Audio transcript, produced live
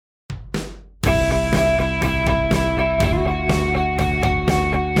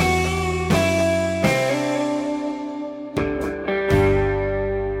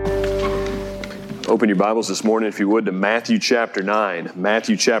Open your Bibles this morning, if you would, to Matthew chapter 9.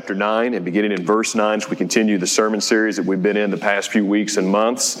 Matthew chapter 9, and beginning in verse 9, as we continue the sermon series that we've been in the past few weeks and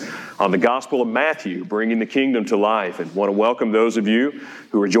months on the Gospel of Matthew, bringing the kingdom to life. And want to welcome those of you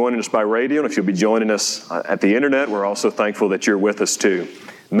who are joining us by radio, and if you'll be joining us at the internet, we're also thankful that you're with us too.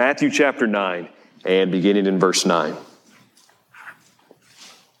 Matthew chapter 9, and beginning in verse 9.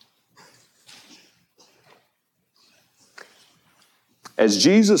 As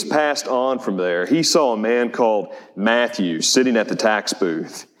Jesus passed on from there, he saw a man called Matthew sitting at the tax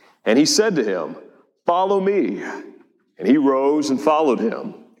booth. And he said to him, "Follow me." And he rose and followed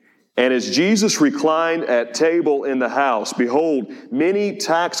him. And as Jesus reclined at table in the house, behold, many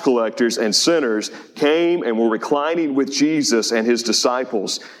tax collectors and sinners came and were reclining with Jesus and his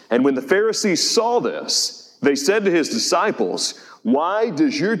disciples. And when the Pharisees saw this, they said to his disciples, "Why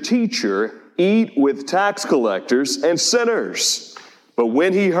does your teacher eat with tax collectors and sinners?" But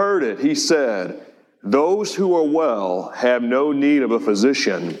when he heard it, he said, "Those who are well have no need of a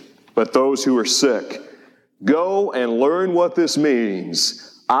physician, but those who are sick. Go and learn what this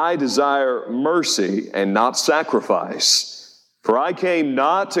means. I desire mercy and not sacrifice. For I came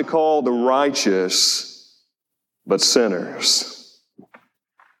not to call the righteous, but sinners."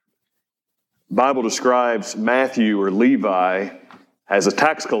 The Bible describes Matthew or Levi as a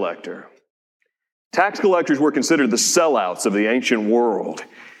tax collector. Tax collectors were considered the sellouts of the ancient world.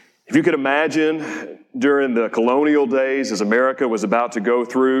 If you could imagine during the colonial days as America was about to go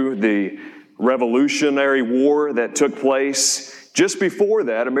through the Revolutionary War that took place, just before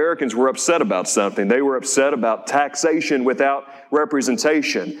that, Americans were upset about something. They were upset about taxation without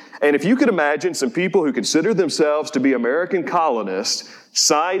representation. And if you could imagine some people who considered themselves to be American colonists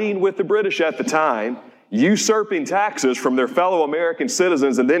siding with the British at the time, usurping taxes from their fellow American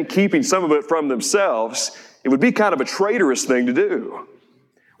citizens and then keeping some of it from themselves, it would be kind of a traitorous thing to do.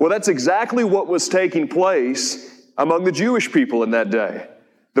 Well, that's exactly what was taking place among the Jewish people in that day.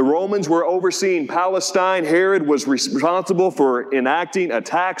 The Romans were overseeing Palestine. Herod was responsible for enacting a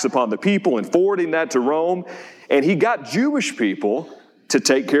tax upon the people and forwarding that to Rome. And he got Jewish people to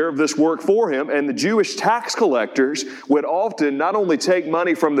take care of this work for him. And the Jewish tax collectors would often not only take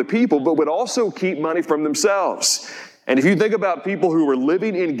money from the people, but would also keep money from themselves. And if you think about people who were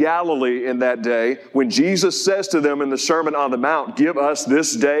living in Galilee in that day, when Jesus says to them in the Sermon on the Mount, "Give us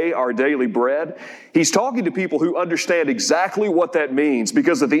this day our daily bread," he's talking to people who understand exactly what that means,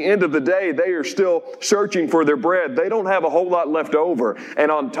 because at the end of the day, they are still searching for their bread. They don't have a whole lot left over.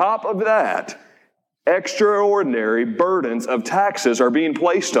 And on top of that, extraordinary burdens of taxes are being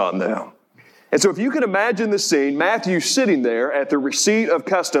placed on them. And so if you can imagine the scene, Matthew sitting there at the receipt of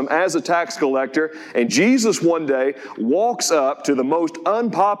custom as a tax collector, and Jesus one day walks up to the most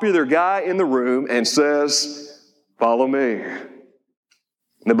unpopular guy in the room and says, "Follow me."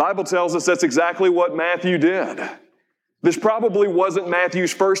 And the Bible tells us that's exactly what Matthew did. This probably wasn't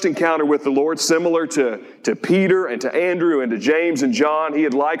Matthew's first encounter with the Lord, similar to Peter and to Andrew and to James and John. He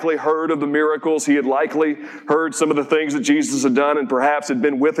had likely heard of the miracles. He had likely heard some of the things that Jesus had done and perhaps had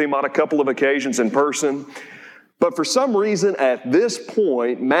been with him on a couple of occasions in person. But for some reason, at this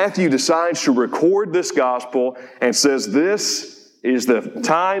point, Matthew decides to record this gospel and says this is the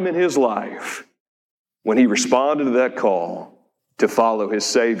time in his life when he responded to that call to follow his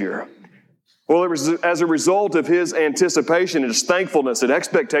Savior. Well, it was as a result of his anticipation and his thankfulness and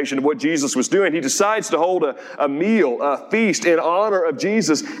expectation of what Jesus was doing, he decides to hold a meal, a feast in honor of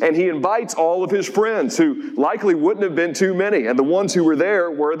Jesus, and he invites all of his friends, who likely wouldn't have been too many, and the ones who were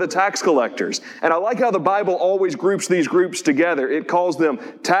there were the tax collectors. And I like how the Bible always groups these groups together. It calls them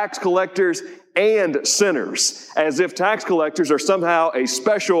tax collectors and sinners, as if tax collectors are somehow a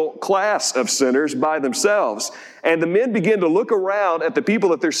special class of sinners by themselves. And the men begin to look around at the people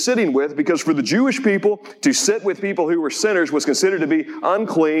that they're sitting with, because for the Jewish people, to sit with people who were sinners was considered to be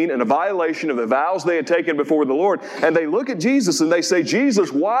unclean and a violation of the vows they had taken before the Lord. And they look at Jesus and they say,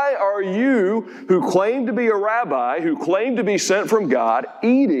 "Jesus, why are you, who claim to be a rabbi, who claim to be sent from God,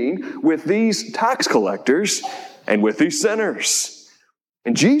 eating with these tax collectors and with these sinners?"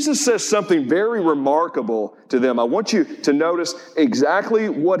 And Jesus says something very remarkable to them. I want you to notice exactly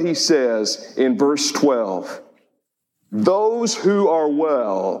what he says in verse 12. "Those who are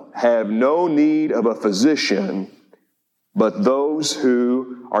well have no need of a physician, but those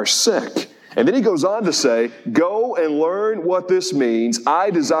who are sick." And then he goes on to say, "Go and learn what this means. I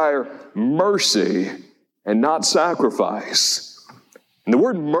desire mercy and not sacrifice." And the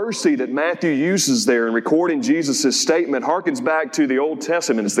word mercy that Matthew uses there in recording Jesus' statement harkens back to the Old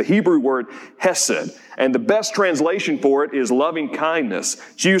Testament. It's the Hebrew word hesed. And the best translation for it is loving kindness.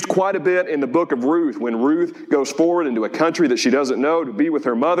 It's used quite a bit in the book of Ruth. When Ruth goes forward into a country that she doesn't know to be with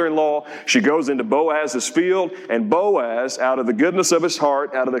her mother-in-law, she goes into Boaz's field, and Boaz, out of the goodness of his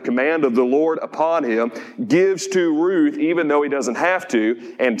heart, out of the command of the Lord upon him, gives to Ruth, even though he doesn't have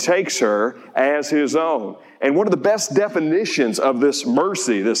to, and takes her as his own. And one of the best definitions of this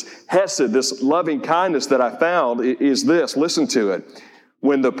mercy, this hesed, this loving kindness that I found is this. Listen to it.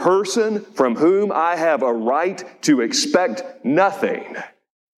 When the person from whom I have a right to expect nothing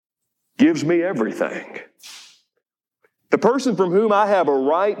gives me everything. The person from whom I have a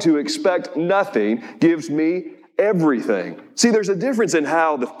right to expect nothing gives me everything. See, there's a difference in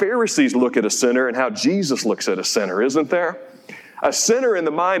how the Pharisees look at a sinner and how Jesus looks at a sinner, isn't there? A sinner in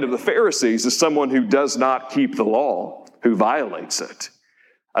the mind of the Pharisees is someone who does not keep the law, who violates it.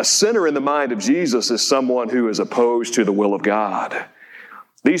 A sinner in the mind of Jesus is someone who is opposed to the will of God.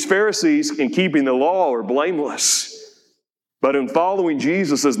 These Pharisees, in keeping the law, are blameless. But in following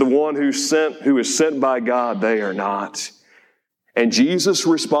Jesus as the one who is sent by God, they are not. And Jesus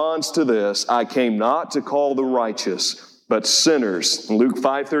responds to this, I came not to call the righteous, but sinners. And Luke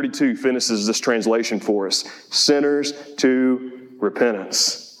 5:32 finishes this translation for us. Sinners to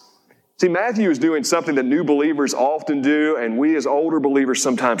repentance. See, Matthew is doing something that new believers often do, and we as older believers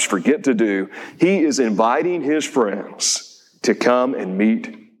sometimes forget to do. He is inviting his friends to come and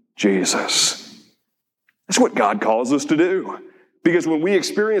meet Jesus. That's what God calls us to do. Because when we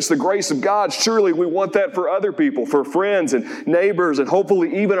experience the grace of God, surely we want that for other people, for friends and neighbors, and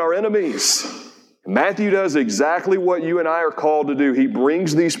hopefully even our enemies. Matthew does exactly what you and I are called to do. He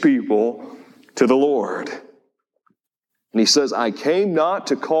brings these people to the Lord. And he says, I came not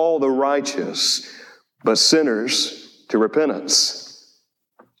to call the righteous, but sinners to repentance.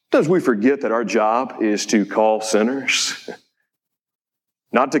 Sometimes we forget that our job is to call sinners,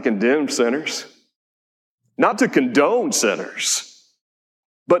 not to condemn sinners, not to condone sinners,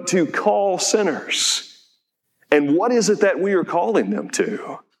 but to call sinners. And what is it that we are calling them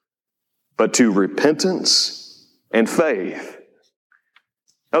to? But to repentance and faith.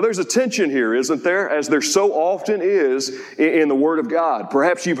 Now, there's a tension here, isn't there? As there so often is in the Word of God.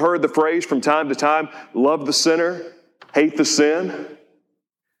 Perhaps you've heard the phrase from time to time, love the sinner, hate the sin.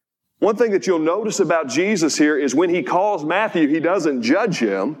 One thing that you'll notice about Jesus here is when he calls Matthew, he doesn't judge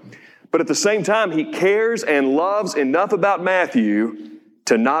him, but at the same time, he cares and loves enough about Matthew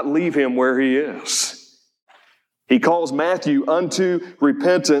to not leave him where he is. He calls Matthew unto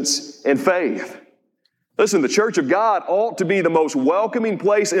repentance and faith. Listen, the church of God ought to be the most welcoming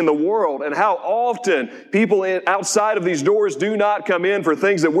place in the world, and how often people outside of these doors do not come in for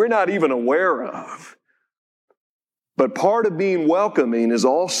things that we're not even aware of. But part of being welcoming is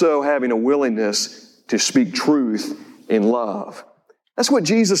also having a willingness to speak truth in love. That's what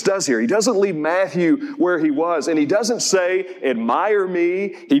Jesus does here. He doesn't leave Matthew where he was, and he doesn't say, admire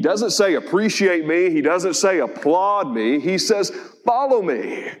me. He doesn't say, appreciate me. He doesn't say, applaud me. He says, follow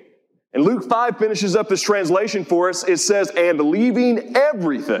me. And Luke 5 finishes up this translation for us. It says, and leaving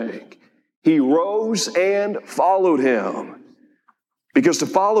everything, he rose and followed him. Because to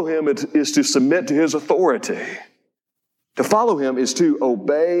follow him is to submit to his authority. To follow him is to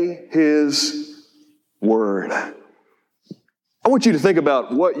obey his word. I want you to think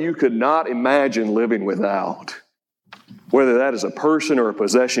about what you could not imagine living without. Whether that is a person or a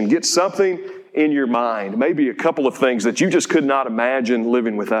possession, get something in your mind, maybe a couple of things that you just could not imagine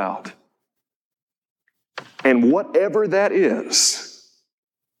living without. And whatever that is,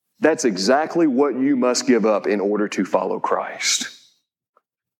 that's exactly what you must give up in order to follow Christ.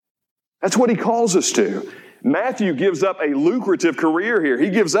 That's what he calls us to. Matthew gives up a lucrative career here. He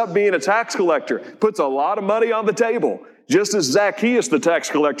gives up being a tax collector, puts a lot of money on the table, just as Zacchaeus, the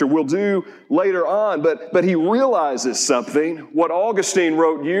tax collector, will do later on. But he realizes something, what Augustine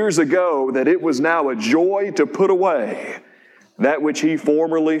wrote years ago, that it was now a joy to put away that which he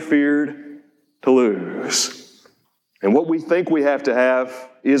formerly feared to lose. And what we think we have to have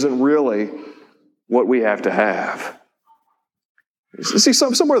isn't really what we have to have. See,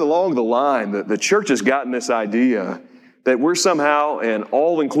 somewhere along the line, the church has gotten this idea that we're somehow an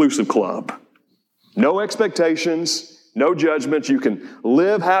all-inclusive club. No expectations, no judgments. You can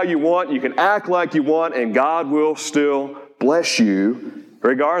live how you want, you can act like you want, and God will still bless you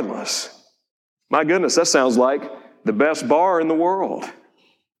regardless. My goodness, that sounds like the best bar in the world.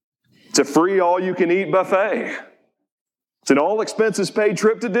 It's a free all-you-can-eat buffet. It's an all-expenses-paid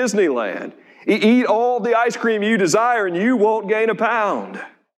trip to Disneyland. Eat all the ice cream you desire and you won't gain a pound.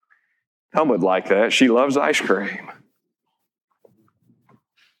 Thelma would like that. She loves ice cream.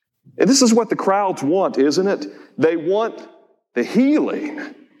 And this is what the crowds want, isn't it? They want the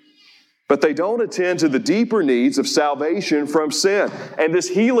healing, but they don't attend to the deeper needs of salvation from sin. And this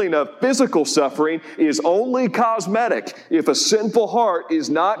healing of physical suffering is only cosmetic if a sinful heart is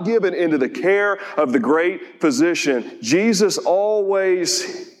not given into the care of the great physician. Jesus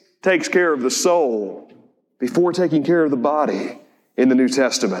always takes care of the soul before taking care of the body in the New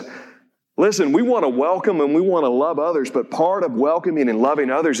Testament. Listen, we want to welcome and we want to love others, but part of welcoming and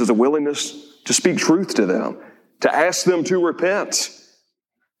loving others is a willingness to speak truth to them, to ask them to repent.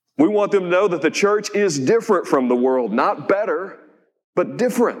 We want them to know that the church is different from the world, not better, but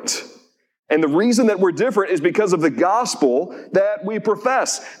different. And the reason that we're different is because of the gospel that we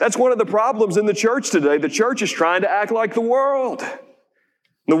profess. That's one of the problems in the church today. The church is trying to act like the world.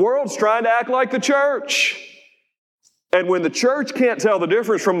 The world's trying to act like the church. And when the church can't tell the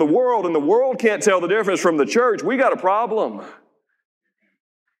difference from the world and the world can't tell the difference from the church, we got a problem.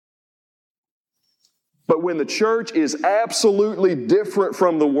 But when the church is absolutely different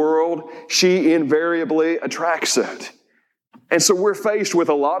from the world, she invariably attracts it. And so we're faced with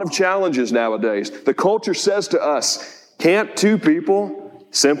a lot of challenges nowadays. The culture says to us, can't two people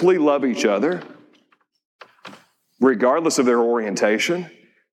simply love each other, regardless of their orientation?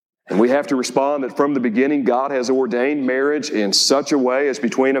 And we have to respond that from the beginning, God has ordained marriage in such a way as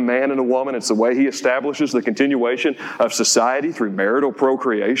between a man and a woman. It's the way He establishes the continuation of society through marital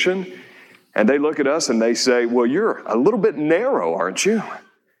procreation. And they look at us and they say, well, you're a little bit narrow, aren't you?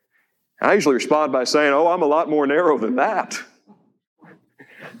 I usually respond by saying, oh, I'm a lot more narrow than that.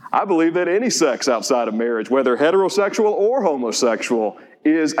 I believe that any sex outside of marriage, whether heterosexual or homosexual,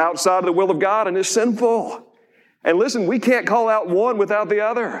 is outside of the will of God and is sinful. And listen, we can't call out one without the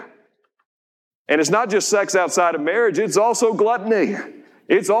other. And it's not just sex outside of marriage, it's also gluttony.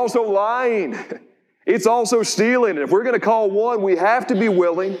 It's also lying. It's also stealing. And if we're going to call one, we have to be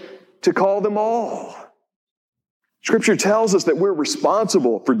willing to call them all. Scripture tells us that we're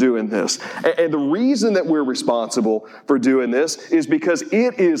responsible for doing this. And the reason that we're responsible for doing this is because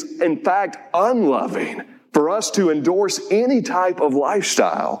it is, in fact, unloving for us to endorse any type of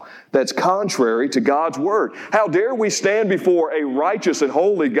lifestyle that's contrary to God's Word. How dare we stand before a righteous and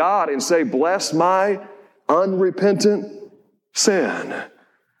holy God and say, bless my unrepentant sin?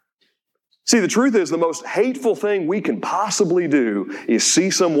 See, the truth is the most hateful thing we can possibly do is see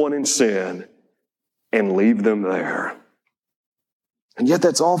someone in sin and leave them there. And yet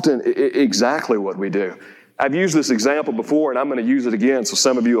that's often exactly what we do. I've used this example before, and I'm going to use it again, so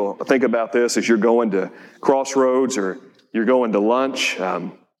some of you will think about this as you're going to Crossroads or you're going to lunch,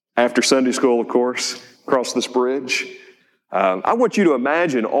 after Sunday school, of course, across this bridge. I want you to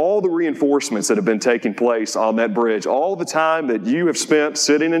imagine all the reinforcements that have been taking place on that bridge, all the time that you have spent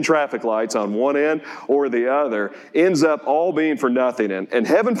sitting in traffic lights on one end or the other ends up all being for nothing. And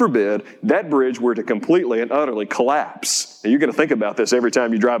heaven forbid that bridge were to completely and utterly collapse. And you're going to think about this every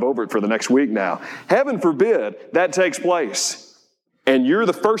time you drive over it for the next week now. Heaven forbid that takes place. And you're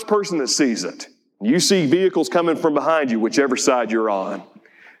the first person that sees it. You see vehicles coming from behind you, whichever side you're on.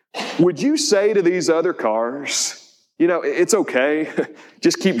 Would you say to these other cars, you know, it's okay.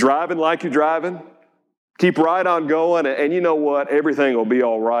 Just keep driving like you're driving. Keep right on going. And you know what? Everything will be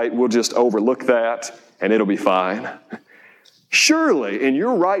all right. We'll just overlook that and it'll be fine. Surely, in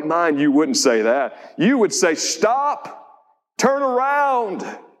your right mind, you wouldn't say that. You would say, stop, turn around,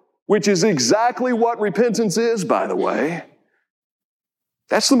 which is exactly what repentance is, by the way.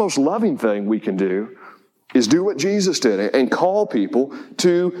 That's the most loving thing we can do, is do what Jesus did and call people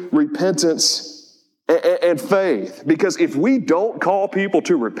to repentance and faith. Because if we don't call people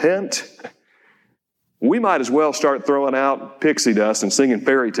to repent, we might as well start throwing out pixie dust and singing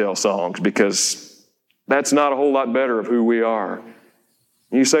fairy tale songs, because that's not a whole lot better of who we are.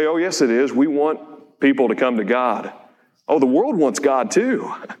 And you say, oh, yes, it is. We want people to come to God. Oh, the world wants God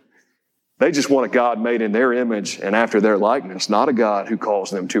too. They just want a God made in their image and after their likeness, not a God who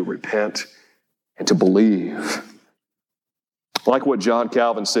calls them to repent and to believe. Like what John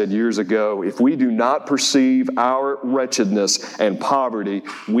Calvin said years ago, if we do not perceive our wretchedness and poverty,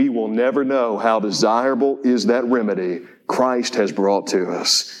 we will never know how desirable is that remedy Christ has brought to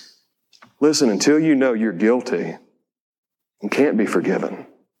us. Listen, until you know you're guilty and can't be forgiven.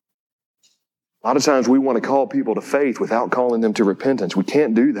 A lot of times we want to call people to faith without calling them to repentance. We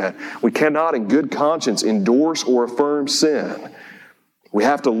can't do that. We cannot in good conscience endorse or affirm sin. We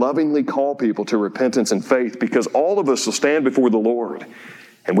have to lovingly call people to repentance and faith, because all of us will stand before the Lord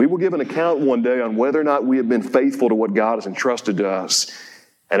and we will give an account one day on whether or not we have been faithful to what God has entrusted to us.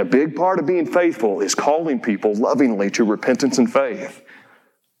 And a big part of being faithful is calling people lovingly to repentance and faith.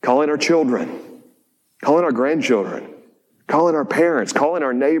 Calling our children, calling our grandchildren, calling our parents, calling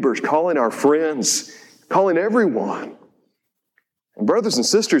our neighbors, calling our friends, calling everyone. And brothers and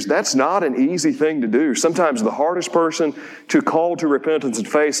sisters, that's not an easy thing to do. Sometimes the hardest person to call to repentance and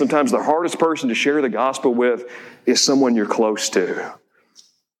faith, sometimes the hardest person to share the gospel with is someone you're close to.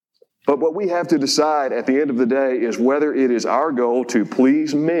 But what we have to decide at the end of the day is whether it is our goal to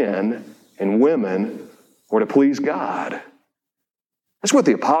please men and women or to please God. That's what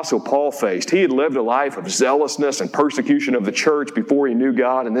the Apostle Paul faced. He had lived a life of zealousness and persecution of the church before he knew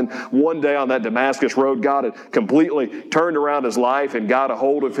God. And then one day on that Damascus road, God had completely turned around his life and got a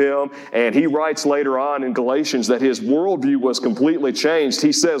hold of him. And he writes later on in Galatians that his worldview was completely changed.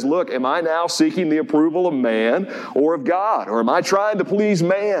 He says, look, am I now seeking the approval of man or of God? Or am I trying to please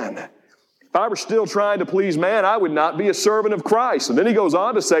man? If I were still trying to please man, I would not be a servant of Christ. And then he goes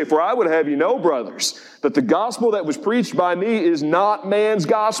on to say, for I would have you know, brothers, that the gospel that was preached by me is not man's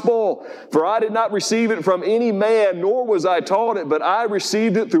gospel. For I did not receive it from any man, nor was I taught it, but I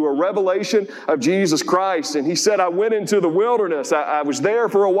received it through a revelation of Jesus Christ. And he said, I went into the wilderness. I was there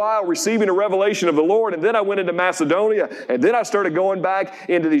for a while receiving a revelation of the Lord. And then I went into Macedonia. And then I started going back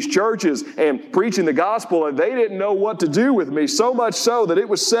into these churches and preaching the gospel. And they didn't know what to do with me. So much so that it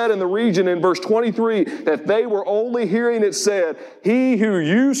was said in the region in verse 23 that they were only hearing it said, he who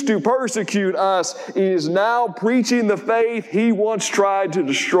used to persecute us is now preaching the faith he once tried to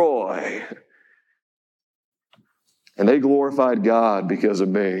destroy. And they glorified God because of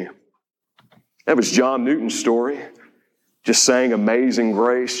me. That was John Newton's story. Just sang Amazing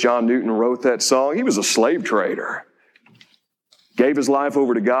Grace. John Newton wrote that song. He was a slave trader. Gave his life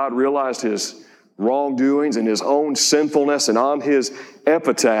over to God, realized his wrongdoings and his own sinfulness, and on his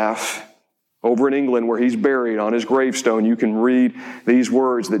epitaph over in England where he's buried, on his gravestone, you can read these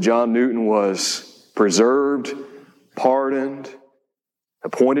words that John Newton was preserved, pardoned,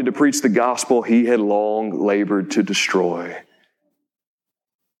 appointed to preach the gospel he had long labored to destroy.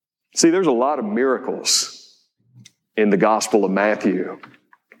 See, there's a lot of miracles in the Gospel of Matthew,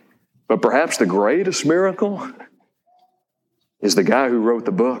 but perhaps the greatest miracle is the guy who wrote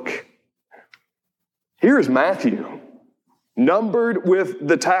the book. Here is Matthew, numbered with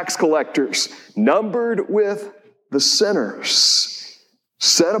the tax collectors, numbered with the sinners,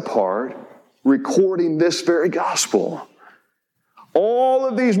 set apart, recording this very gospel. All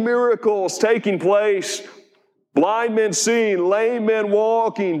of these miracles taking place, blind men seeing, lame men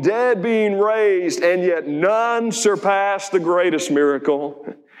walking, dead being raised, and yet none surpass the greatest miracle,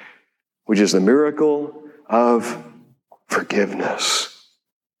 which is the miracle of forgiveness.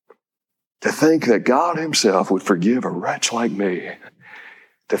 To think that God Himself would forgive a wretch like me.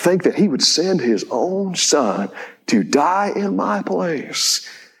 To think that He would send His own Son to die in my place.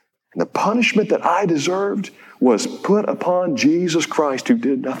 And the punishment that I deserved was put upon Jesus Christ, who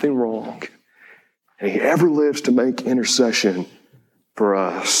did nothing wrong. And He ever lives to make intercession for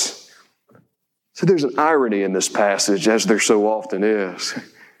us. So there's an irony in this passage, as there so often is.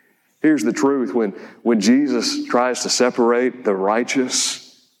 Here's the truth. When Jesus tries to separate the righteous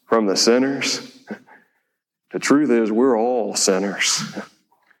from the sinners, the truth is we're all sinners.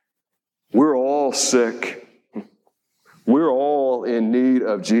 We're all sick. We're all in need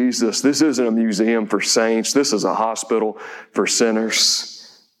of Jesus. This isn't a museum for saints. This is a hospital for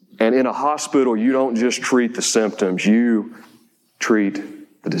sinners. And in a hospital, you don't just treat the symptoms. You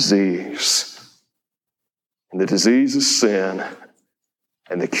treat the disease. And the disease is sin.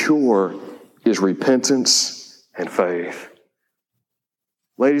 And the cure is repentance and faith.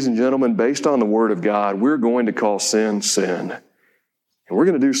 Ladies and gentlemen, based on the Word of God, we're going to call sin, sin. And we're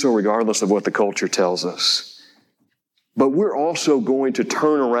going to do so regardless of what the culture tells us. But we're also going to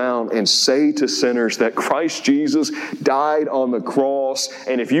turn around and say to sinners that Christ Jesus died on the cross,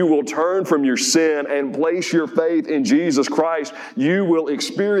 and if you will turn from your sin and place your faith in Jesus Christ, you will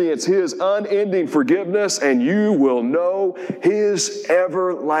experience His unending forgiveness and you will know His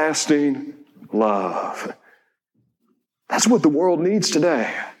everlasting love. That's what the world needs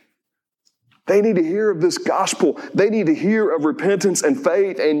today. They need to hear of this gospel. They need to hear of repentance and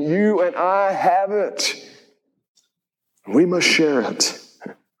faith, and you and I have it. We must share it.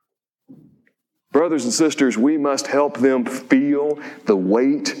 Brothers and sisters, we must help them feel the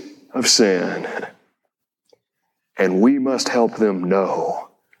weight of sin. And we must help them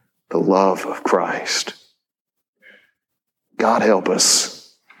know the love of Christ. God help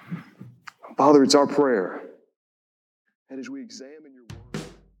us. Father, it's our prayer. And as we examine your word,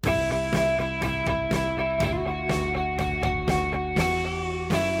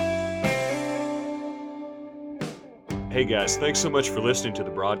 Hey guys, thanks so much for listening to the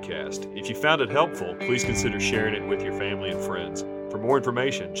broadcast. If you found it helpful, please consider sharing it with your family and friends. For more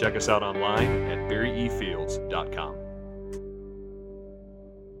information, check us out online at barryefields.com.